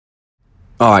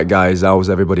Alright guys, how's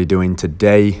everybody doing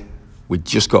today? We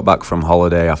just got back from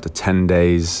holiday after 10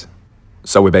 days.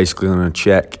 So we're basically going to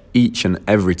check each and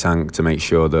every tank to make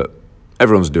sure that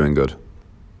everyone's doing good.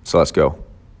 So let's go.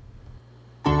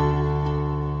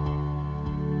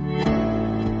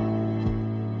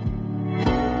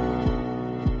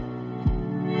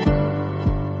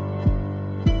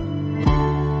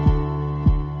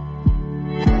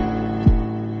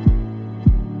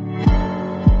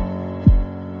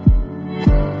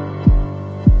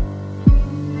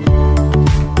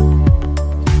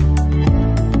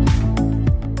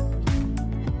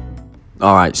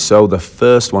 Alright, so the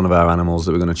first one of our animals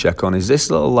that we're going to check on is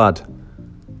this little lad.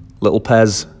 Little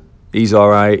Pez. He's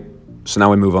alright. So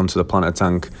now we move on to the planter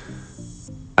tank.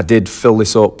 I did fill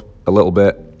this up a little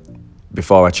bit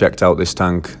before I checked out this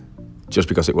tank, just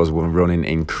because it was running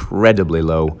incredibly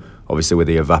low. Obviously with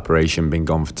the evaporation being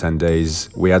gone for 10 days.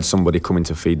 We had somebody coming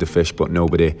to feed the fish, but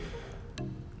nobody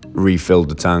refilled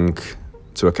the tank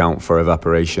to account for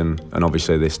evaporation. And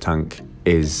obviously this tank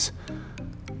is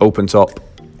open top,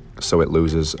 so it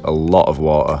loses a lot of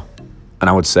water. And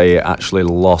I would say it actually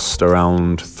lost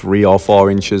around 3 or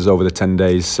 4 inches over the 10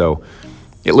 days, so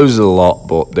it loses a lot,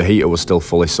 but the heater was still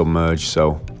fully submerged,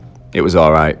 so it was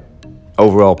alright.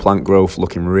 Overall plant growth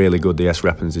looking really good. The S.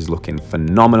 repens is looking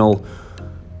phenomenal,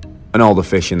 and all the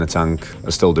fish in the tank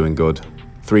are still doing good.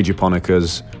 3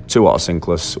 japonicas, 2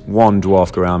 otocinclus, 1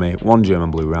 dwarf gourami, 1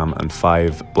 German blue ram, and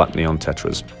 5 black neon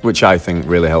tetras, which I think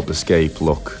really helped the scape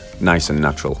look nice and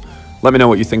natural. Let me know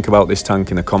what you think about this tank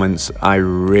in the comments. I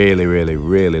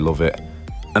really love it.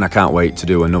 And I can't wait to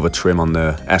do another trim on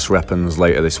the S. repens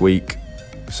later this week,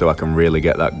 so I can really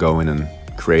get that going and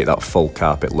create that full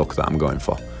carpet look that I'm going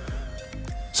for.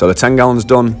 So the 10 gallons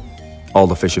done. All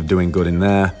the fish are doing good in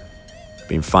there.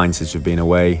 Been fine since we've been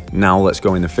away. Now let's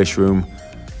go in the fish room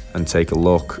and take a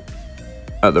look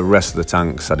at the rest of the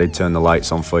tanks. I did turn the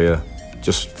lights on for you,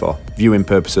 just for viewing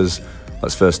purposes.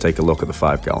 Let's first take a look at the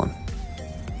 5 gallon.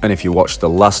 And if you watched the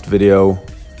last video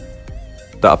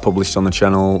that I published on the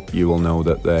channel, you will know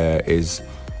that there is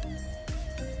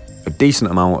a decent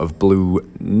amount of blue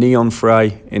neon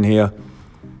fry in here.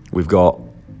 We've got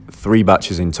 3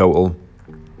 batches in total.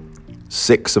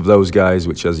 6 of those guys,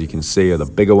 which as you can see are the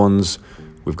bigger ones.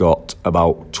 We've got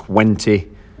about 20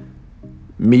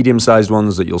 medium-sized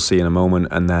ones that you'll see in a moment,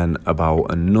 and then about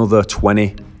another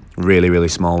 20 really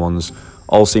small ones.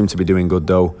 All seem to be doing good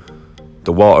though.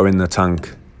 The water in the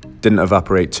tank didn't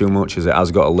evaporate too much, as it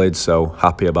has got a lid, so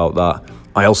happy about that.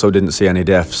 I also didn't see any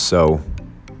deaths, so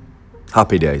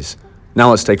happy days.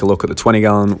 Now let's take a look at the 20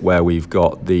 gallon, where we've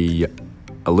got the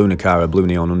Alunacara Blue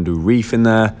Neon Undo Reef in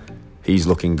there. He's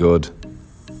looking good.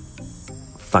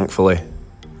 Thankfully,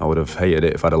 I would have hated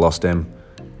it if I'd have lost him.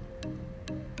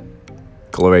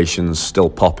 Coloration's still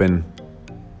popping.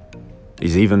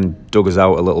 He's even dug us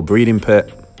out a little breeding pit.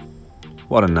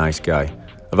 What a nice guy.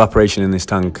 Evaporation in this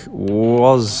tank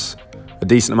was a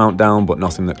decent amount down, but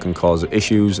nothing that can cause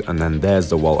issues. And then there's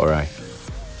the Walter Eye.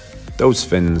 Those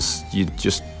fins, you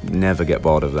just never get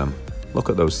bored of them. Look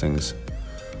at those things.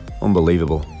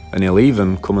 Unbelievable. And he'll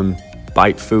even come and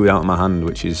bite food out of my hand,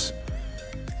 which is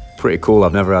pretty cool.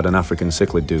 I've never had an African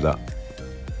cichlid do that.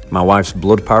 My wife's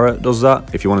blood parrot does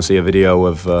that. If you want to see a video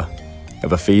of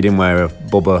a feeding where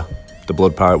Bubba, the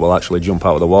blood parrot, will actually jump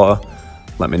out of the water,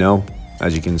 let me know.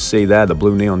 As you can see there, the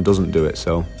blue neon doesn't do it,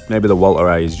 so maybe the Walter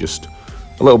Eye is just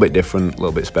a little bit different, a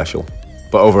little bit special.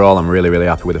 But overall, I'm really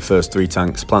happy with the first 3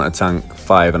 tanks. Planter tank,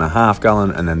 5.5 gallon,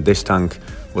 and then this tank.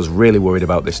 Was really worried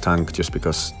about this tank just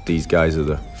because these guys are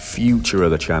the future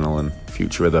of the channel and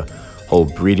future of the whole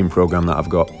breeding program that I've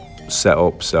got set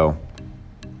up, so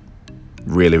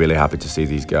really happy to see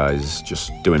these guys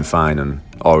just doing fine and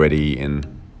already eating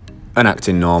and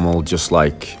acting normal, just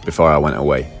like before I went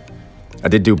away. I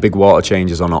did do big water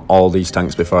changes on all these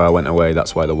tanks before I went away.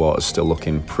 That's why the water's still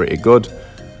looking pretty good.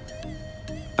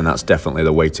 And that's definitely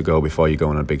the way to go before you go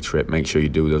on a big trip. Make sure you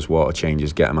do those water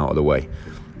changes, get them out of the way.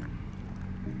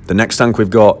 The next tank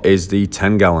we've got is the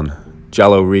 10 gallon.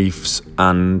 Jallow reefs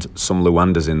and some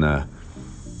Luandas in there.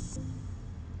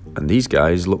 And these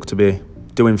guys look to be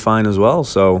doing fine as well,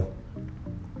 so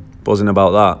buzzing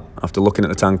about that. After looking at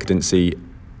the tank, I didn't see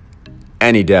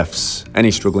any deaths,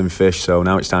 any struggling fish, so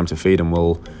now it's time to feed them.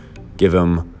 We'll give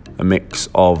them a mix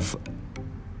of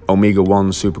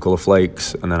omega-1 supercolor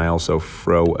flakes, and then I also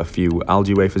throw a few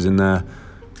algae wafers in there.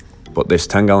 But this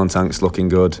 10 gallon tank's looking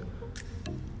good,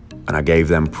 and I gave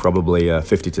them probably a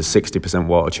 50 to 60%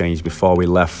 water change before we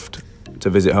left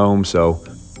to visit home, so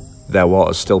their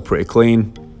water's still pretty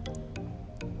clean.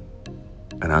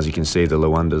 And as you can see, the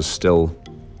Luanda's still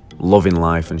loving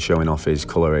life and showing off his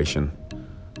coloration.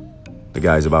 The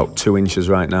guy's about 2 inches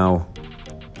right now,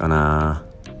 and I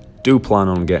do plan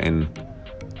on getting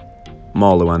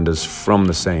more Luandas from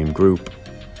the same group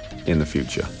in the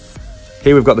future.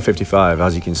 Here we've got the 55,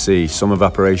 as you can see, some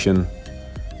evaporation.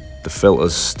 The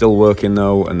filter's still working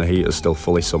though, and the heater's still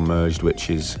fully submerged,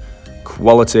 which is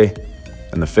quality,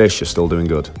 and the fish are still doing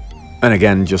good. And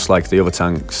again, just like the other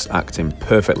tanks, acting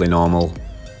perfectly normal.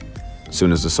 As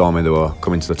soon as they saw me, they were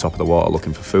coming to the top of the water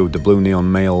looking for food. The blue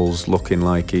neon male's looking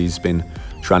like he's been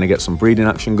trying to get some breeding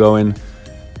action going.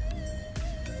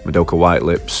 Madoka white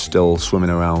lips still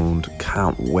swimming around.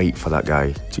 Can't wait for that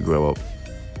guy to grow up.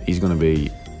 He's going to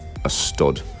be a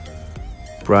stud.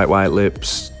 Bright white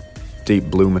lips, deep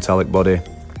blue metallic body.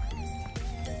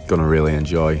 Gonna really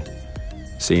enjoy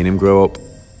seeing him grow up.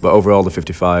 But overall, the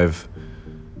 55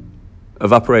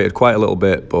 evaporated quite a little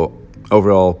bit, but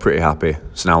overall pretty happy.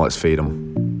 So now let's feed them.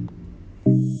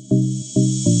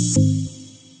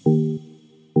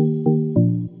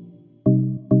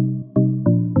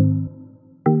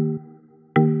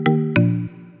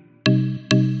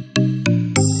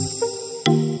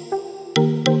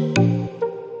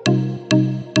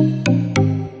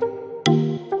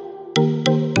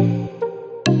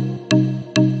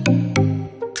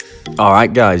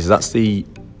 Alright guys, that's the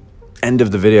end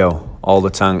of the video. All the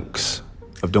tanks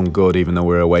have done good even though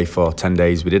we were away for 10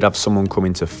 days. We did have someone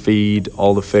coming to feed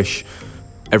all the fish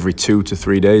every 2 to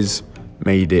 3 days.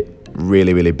 Made it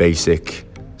really basic.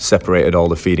 Separated all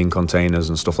the feeding containers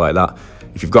and stuff like that.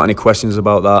 If you've got any questions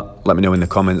about that, let me know in the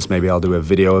comments. Maybe I'll do a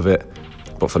video of it.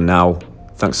 But for now,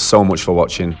 thanks so much for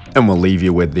watching. And we'll leave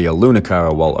you with the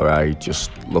Lunacara Walter Eye just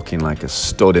looking like a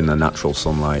stud in the natural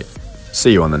sunlight.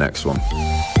 See you on the next one.